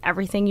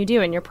everything you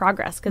do and your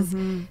progress, because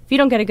if you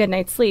don't get a good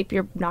night's sleep,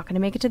 you're not going to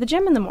make it to the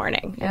gym in the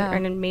morning,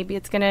 and maybe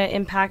it's going to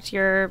impact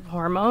your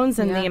hormones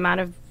and the amount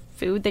of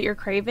food that you're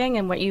craving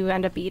and what you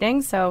end up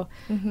eating. So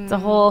it's a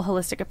whole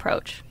holistic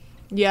approach.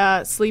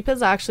 Yeah, sleep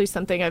is actually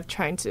something I've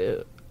tried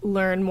to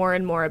learn more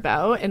and more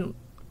about and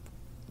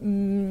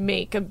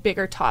make a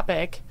bigger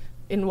topic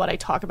in what I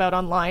talk about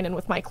online and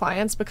with my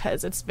clients,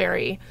 because it's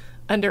very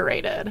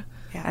underrated.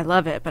 Yeah, I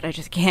love it, but I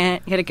just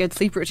can't get a good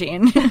sleep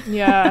routine.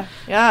 Yeah.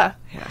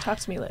 Talk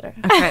to me later.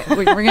 Okay,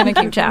 we're going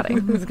to keep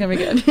chatting. This is going to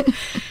be good.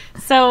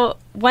 So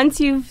once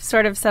you've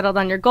sort of settled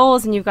on your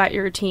goals and you've got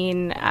your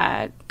routine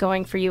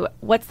going for you,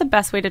 what's the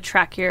best way to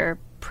track your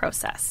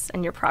process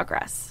and your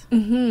progress?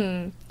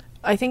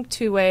 I think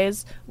 2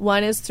 ways.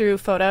 One is through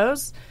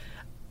photos,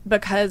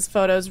 because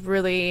photos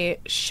really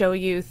show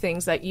you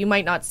things that you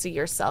might not see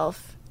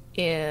yourself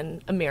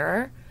in a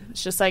mirror.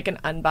 It's just like an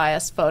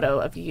unbiased photo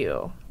of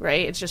you,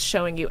 right? It's just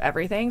showing you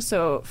everything.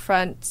 So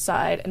front,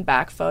 side, and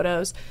back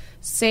photos,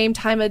 same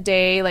time of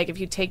day. Like if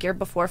you take your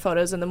before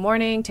photos in the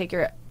morning, take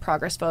your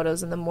progress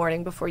photos in the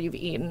morning before you've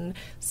eaten.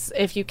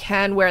 If you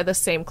can, wear the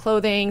same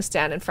clothing,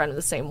 stand in front of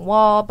the same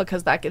wall,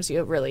 because that gives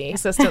you a really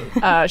consistent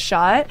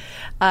shot.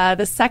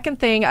 The second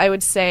thing I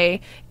would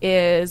say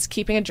is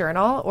keeping a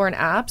journal or an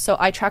app. So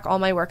I track all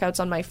my workouts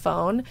on my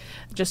phone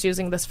just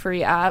using this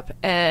free app,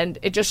 and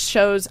it just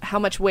shows how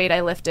much weight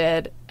I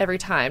lifted every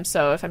time.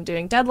 So if I'm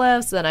doing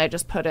deadlifts, then I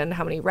just put in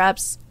how many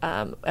reps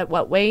at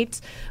what weight.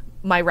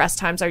 My rest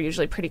times are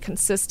usually pretty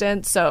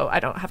consistent, so I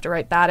don't have to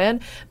write that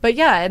in. But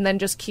yeah, and then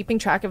just keeping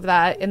track of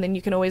that, and then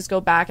you can always go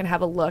back and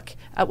have a look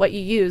at what you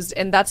used.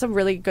 And that's a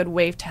really good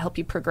way to help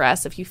you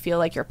progress. If you feel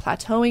like you're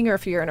plateauing or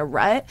if you're in a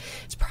rut,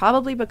 it's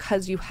probably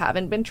because you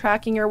haven't been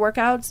tracking your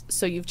workouts,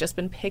 so you've just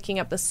been picking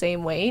up the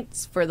same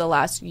weights for the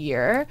last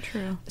year.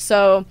 True.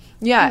 So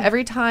yeah,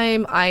 every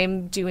time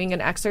I'm doing an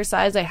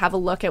exercise, I have a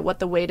look at what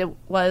the weight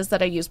was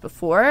that I used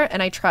before,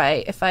 and I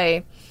try,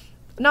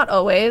 not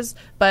always,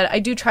 but I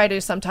do try to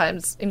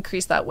sometimes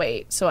increase that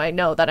weight so I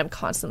know that I'm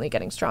constantly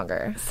getting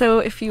stronger. So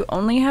if you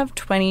only have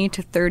 20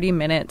 to 30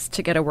 minutes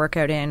to get a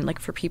workout in, like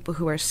for people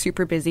who are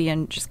super busy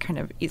and just kind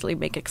of easily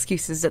make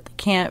excuses that they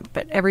can't,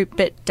 but every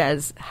bit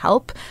does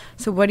help.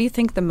 So what do you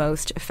think the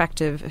most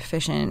effective,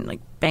 efficient,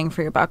 like bang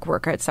for your buck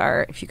workouts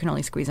are if you can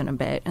only squeeze in a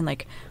bit? And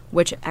like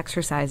which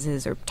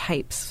exercises or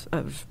types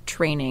of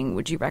training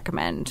would you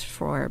recommend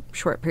for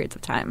short periods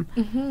of time?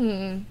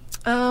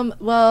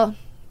 Well,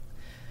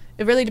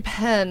 it really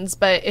depends,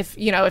 but if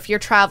you're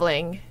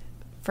traveling,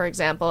 for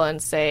example,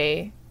 and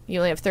say you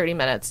only have 30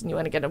 minutes and you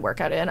want to get a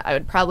workout in, I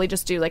would probably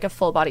just do like a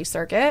full body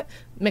circuit,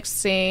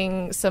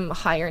 mixing some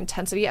higher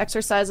intensity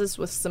exercises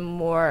with some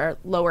more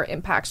lower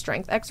impact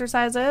strength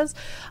exercises.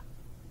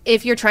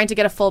 If you're trying to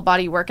get a full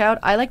body workout,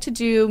 I like to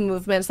do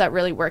movements that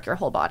really work your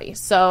whole body.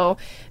 So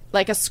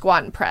like a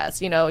squat and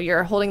press. You know,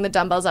 you're holding the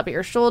dumbbells up at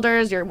your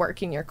shoulders, you're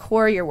working your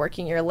core, you're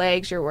working your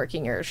legs, you're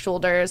working your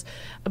shoulders.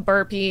 A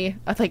burpee,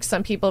 I think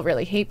some people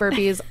really hate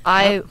burpees.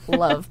 I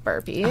love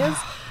burpees.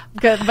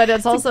 Good, but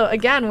it's also,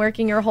 again,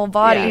 working your whole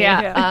body.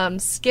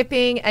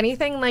 Skipping,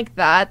 anything like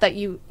that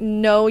you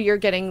know you're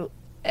getting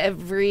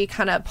every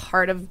kind of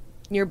part of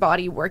your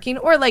body working,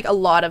 or like a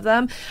lot of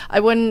them. I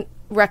wouldn't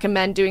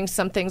recommend doing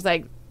some things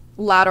like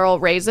lateral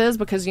raises,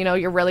 because you know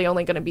you're really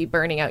only going to be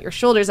burning out your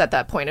shoulders at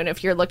that point. And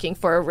if you're looking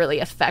for a really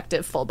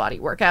effective full body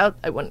workout,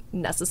 I wouldn't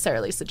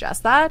necessarily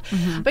suggest that.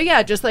 But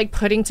yeah, just like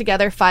putting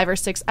together 5 or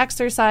 6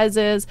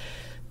 exercises,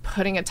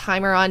 putting a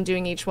timer on,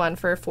 doing each one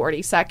for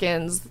 40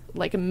 seconds,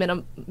 like a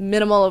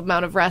minimal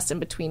amount of rest in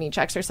between each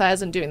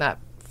exercise, and doing that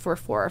for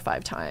 4 or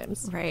 5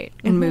 times. Right.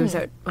 And moves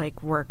that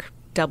like work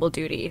double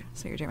duty.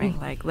 So you're doing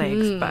like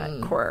legs,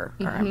 butt, core,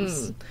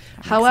 arms.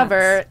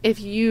 However, if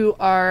you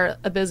are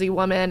a busy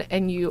woman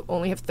and you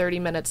only have 30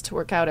 minutes to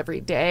work out every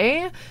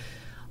day,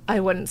 I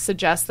wouldn't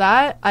suggest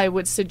that. I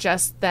would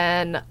suggest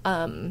then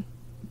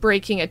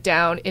breaking it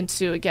down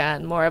into,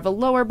 again, more of a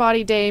lower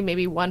body day,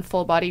 maybe 1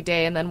 full body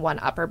day and then 1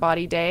 upper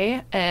body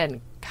day,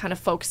 and kind of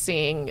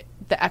focusing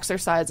the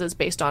exercises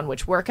based on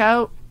which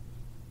workout.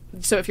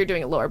 So if you're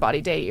doing a lower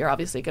body day, you're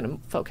obviously going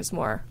to focus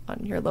more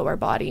on your lower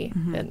body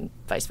and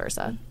vice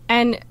versa.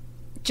 And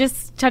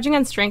just touching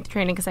on strength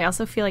training, because I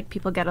also feel like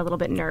people get a little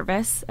bit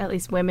nervous, at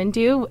least women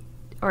do,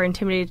 or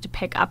intimidated to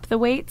pick up the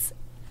weights.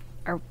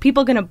 Are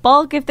people going to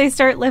bulk if they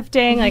start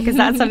lifting? Like, is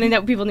that something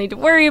that people need to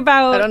worry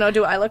about? I don't know.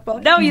 Do I look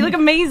bulky? No, you look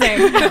amazing.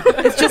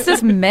 It's just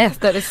this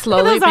myth that is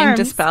slowly being arms.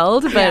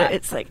 dispelled, but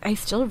it's like, I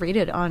still read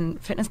it on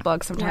fitness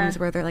blogs sometimes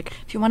where they're like,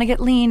 if you want to get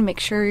lean,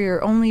 make sure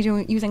you're only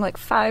using like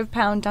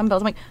 5-pound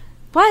dumbbells. I'm like,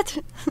 what?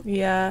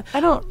 Yeah. I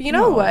don't You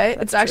know what?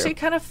 that's It's actually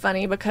kind of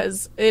funny,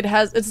 because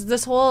it's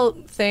this whole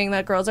thing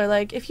that girls are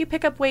like, if you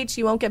pick up weights,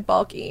 you won't get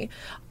bulky.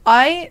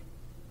 I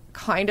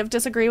kind of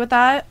disagree with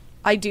that.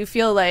 I do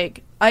feel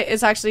like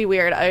it's actually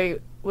weird. I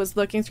was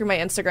looking through my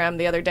Instagram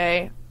the other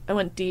day. I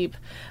went deep.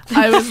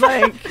 I was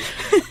like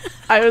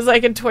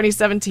in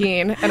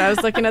 2017, and I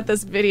was looking at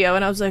this video,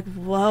 and I was like,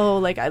 whoa,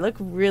 like I look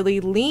really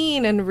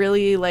lean and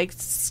really like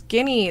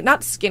skinny.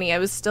 Not skinny, I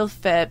was still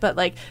fit, but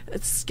like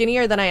it's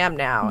skinnier than I am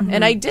now.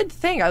 And I did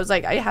think, I was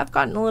like, I have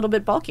gotten a little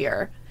bit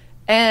bulkier.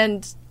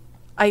 And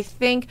I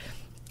think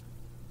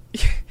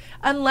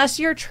unless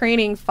you're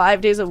training 5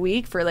 days a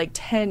week for like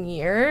 10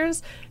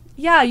 years,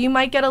 yeah, you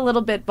might get a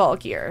little bit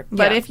bulkier.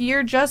 But if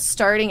you're just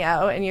starting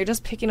out and you're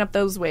just picking up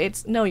those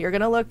weights, no, you're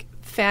going to look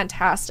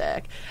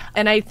fantastic.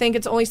 And I think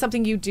it's only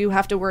something you do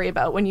have to worry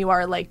about when you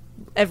are like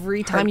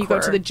every time you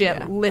go to the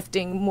gym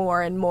lifting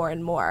more and more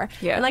and more.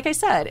 Yeah. And like I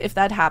said, if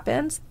that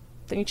happens,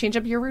 then you change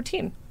up your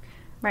routine.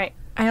 Right.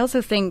 I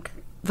also think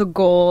the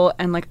goal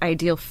and like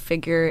ideal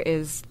figure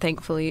is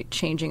thankfully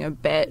changing a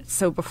bit.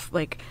 So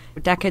like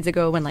decades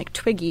ago when like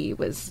Twiggy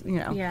was, you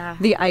know,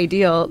 the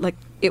ideal, like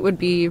it would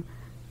be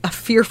a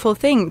fearful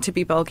thing to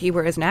be bulky,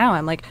 whereas now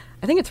I'm like,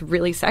 I think it's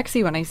really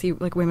sexy when I see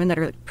like women that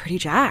are like, pretty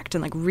jacked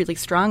and like really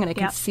strong, and I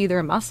can see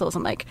their muscles.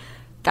 I'm like,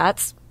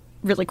 that's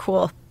really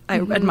cool. I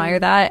admire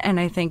that, and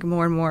I think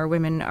more and more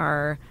women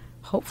are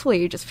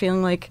hopefully just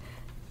feeling like,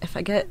 if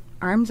I get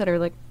arms that are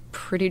like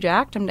pretty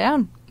jacked, I'm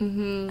down.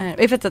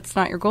 If that's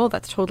not your goal,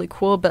 that's totally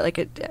cool, but like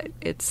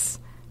it's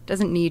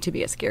doesn't need to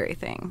be a scary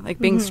thing. Like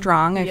being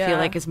strong, I feel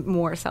like is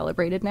more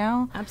celebrated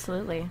now.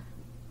 Absolutely.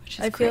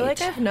 I feel like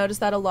I've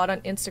noticed that a lot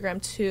on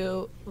Instagram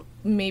too.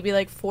 Maybe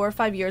like 4 or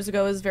 5 years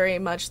ago is very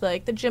much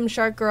like the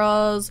Gymshark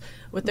girls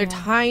with their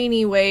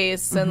tiny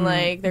waists and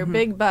like their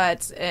big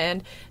butts.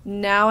 And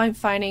now I'm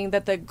finding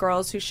that the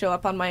girls who show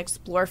up on my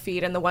Explore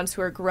feed and the ones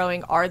who are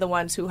growing are the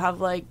ones who have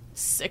like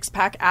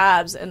 6-pack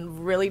abs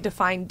and really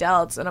defined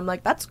delts. And I'm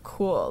like, that's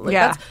cool. Like,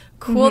 that's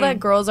cool that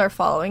girls are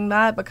following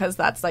that, because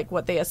that's like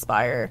what they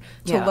aspire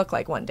to look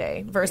like one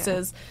day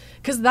versus...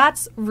 Because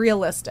that's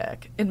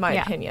realistic, in my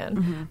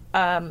opinion.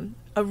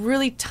 A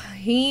really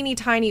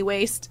tiny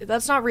waist,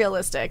 that's not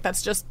realistic.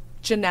 That's just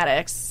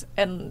genetics.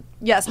 And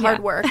yes,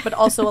 hard work, but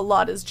also a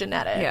lot is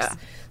genetics.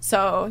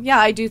 So, yeah,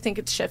 I do think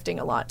it's shifting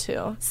a lot,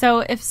 too. So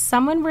if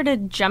someone were to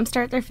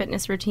jumpstart their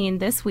fitness routine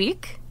this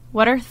week,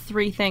 what are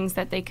 3 things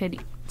that they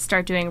could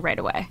start doing right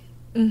away?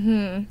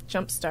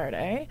 Jumpstart,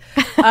 eh?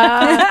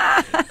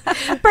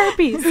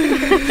 Burpees.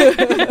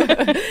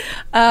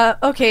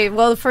 Okay,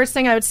 well, the first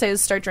thing I would say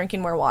is start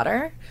drinking more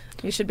water.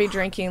 You should be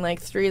drinking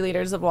like 3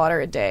 liters of water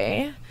a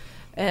day,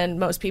 and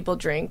most people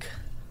drink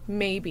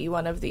maybe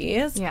one of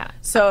these. Yeah.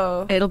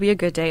 So it'll be a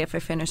good day if I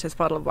finish this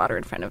bottle of water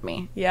in front of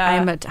me. Yeah. I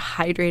am a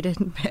dehydrated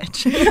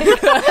bitch.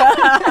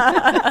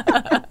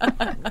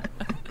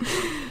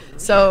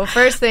 So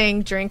first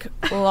thing, drink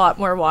a lot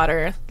more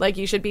water. Like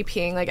you should be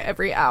peeing like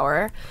every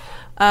hour.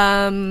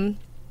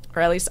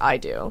 Or at least I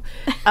do.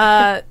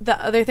 The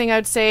other thing I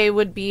would say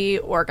would be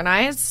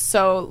organized.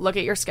 So look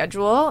at your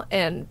schedule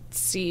and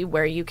see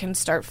where you can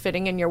start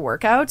fitting in your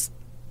workouts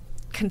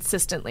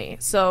consistently.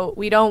 So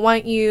we don't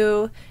want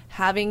you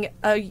having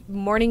a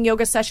morning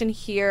yoga session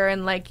here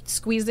and like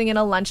squeezing in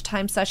a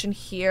lunchtime session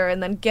here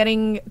and then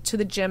getting to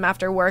the gym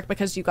after work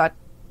because you got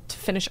to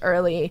finish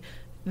early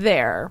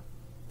there.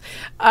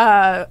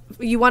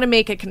 You want to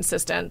make it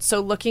consistent.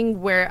 So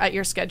looking where at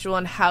your schedule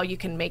and how you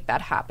can make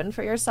that happen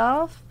for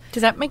yourself.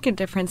 Does that make a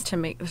difference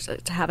to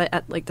have it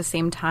at like the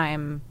same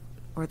time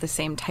or the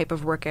same type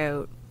of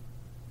workout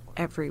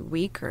every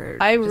week? Or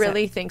I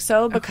really think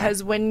so,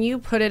 because when you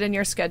put it in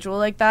your schedule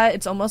like that,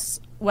 it's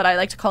almost what I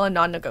like to call a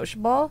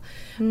non-negotiable,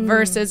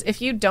 versus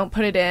if you don't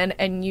put it in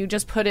and you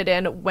just put it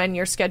in when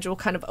your schedule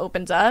kind of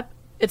opens up,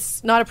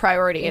 it's not a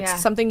priority.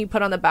 It's something you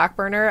put on the back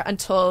burner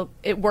until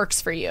it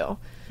works for you.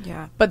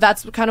 Yeah. But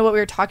that's kind of what we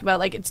were talking about.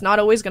 Like, it's not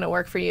always going to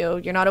work for you.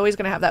 You're not always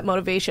going to have that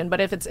motivation.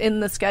 But if it's in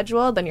the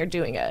schedule, then you're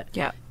doing it.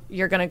 Yeah.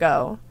 You're going to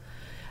go.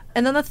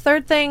 And then the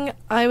third thing,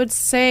 I would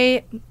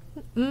say,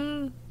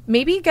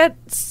 maybe get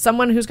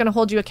someone who's going to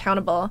hold you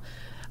accountable.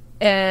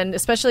 And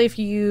especially if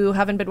you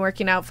haven't been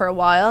working out for a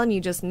while and you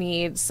just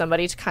need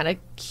somebody to kind of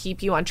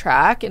keep you on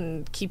track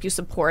and keep you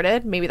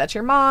supported. Maybe that's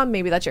your mom,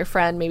 maybe that's your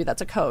friend, maybe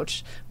that's a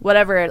coach.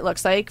 Whatever it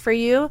looks like for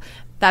you,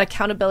 that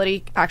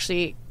accountability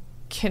actually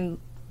can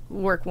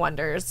work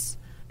wonders.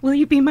 Will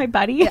you be my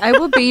buddy? I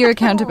will be your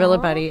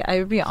accountability buddy. I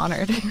would be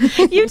honored.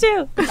 You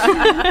too.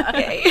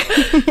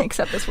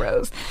 Except this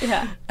rose.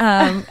 Yeah.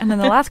 And then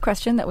the last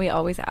question that we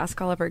always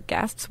ask all of our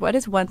guests, what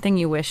is one thing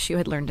you wish you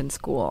had learned in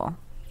school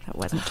that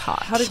wasn't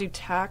taught? How to do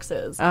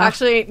taxes.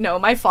 Actually, no,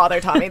 my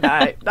father taught me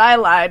that. I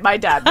lied. My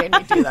dad made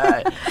me do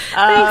that.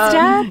 Thanks,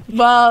 Dad.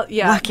 Well,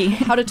 yeah. Lucky.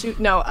 How to do...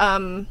 No,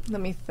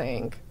 let me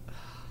think.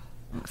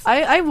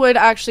 I would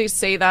actually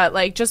say that,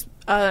 like, just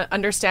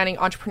understanding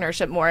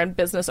entrepreneurship more and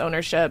business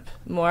ownership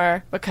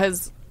more,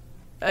 because,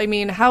 I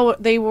mean, how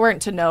they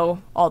weren't to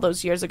know all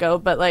those years ago,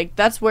 but, like,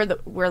 that's where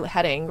we're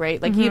heading,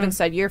 right? Like, he even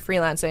said, you're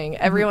freelancing.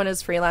 Everyone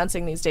is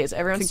freelancing these days.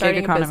 Everyone's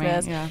starting a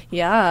business.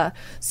 Yeah.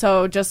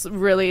 So just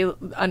really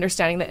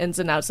understanding the ins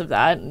and outs of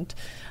that and,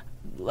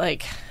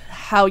 like,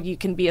 how you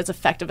can be as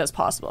effective as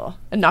possible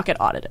and not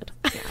get audited.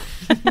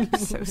 I'm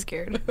so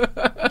scared.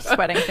 I'm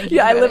sweating thinking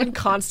I about live it. in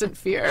constant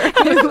fear.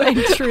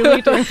 I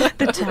truly do.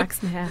 The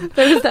tax man.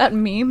 There was that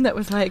meme that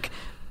was like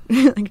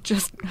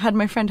just had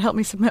my friend help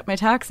me submit my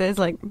taxes,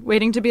 like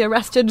waiting to be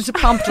arrested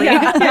promptly.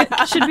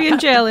 Should be in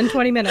jail in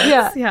 20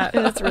 minutes. Yeah.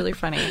 It's really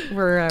funny.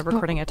 We're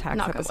recording a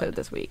tax episode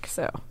this week,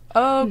 so.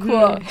 Oh,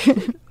 cool.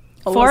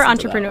 For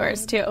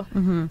entrepreneurs, too.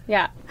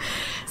 Yeah.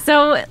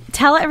 So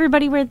tell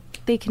everybody where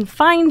they can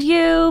find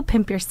you,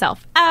 pimp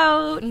yourself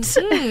out.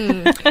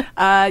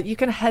 You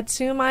can head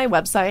to my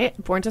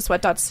website,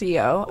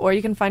 borntosweat.co, or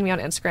you can find me on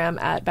Instagram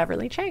at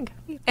Beverly Chang.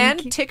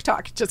 And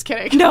TikTok. Just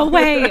kidding. No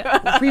way.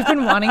 We've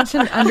been wanting to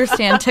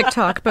understand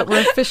TikTok, but we're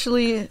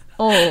officially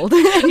old.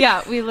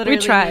 Yeah, we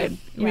tried.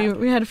 Yeah.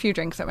 We had a few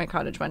drinks at my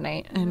cottage one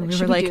night, and we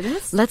were like,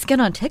 let's get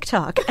on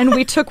TikTok. And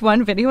we took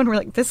one video, and we're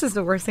like, this is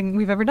the worst thing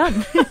we've ever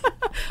done.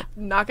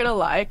 Not gonna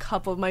lie, a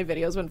couple of my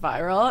videos went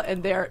viral,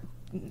 and they're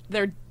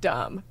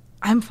dumb.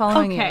 I'm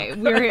following you. Okay,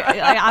 we're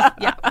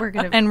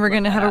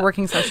gonna have a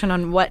working session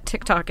on what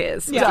TikTok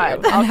is, and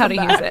how to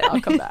use it. I'll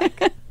come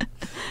back.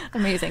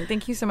 Amazing.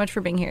 Thank you so much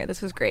for being here.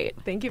 This was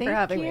great. Thank you for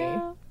having me.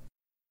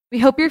 We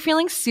hope you're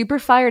feeling super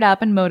fired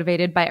up and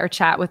motivated by our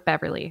chat with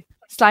Beverly.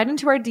 Slide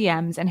into our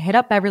DMs and hit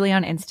up Beverly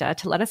on Insta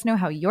to let us know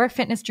how your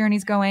fitness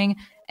journey's going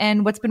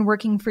and what's been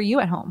working for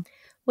you at home.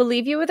 We'll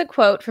leave you with a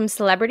quote from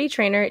celebrity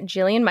trainer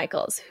Jillian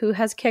Michaels, who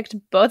has kicked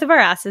both of our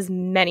asses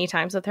many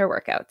times with her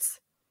workouts.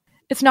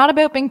 It's not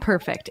about being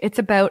perfect. It's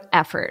about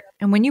effort.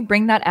 And when you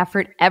bring that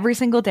effort every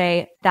single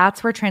day,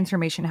 that's where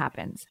transformation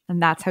happens.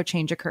 And that's how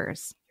change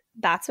occurs.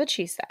 That's what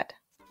she said.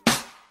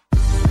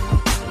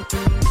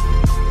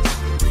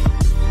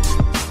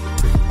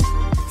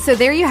 So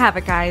there you have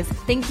it, guys.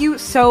 Thank you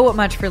so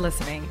much for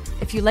listening.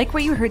 If you like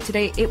what you heard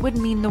today, it would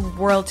mean the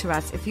world to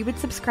us if you would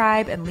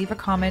subscribe and leave a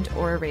comment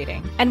or a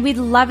rating. And we'd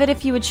love it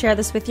if you would share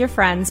this with your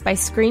friends by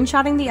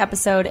screenshotting the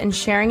episode and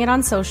sharing it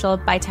on social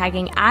by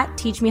tagging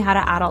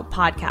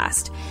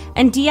 @TeachMeHowToAdult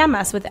and DM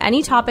us with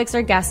any topics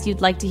or guests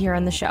you'd like to hear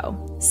on the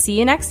show. See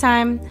you next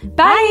time.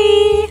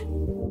 Bye!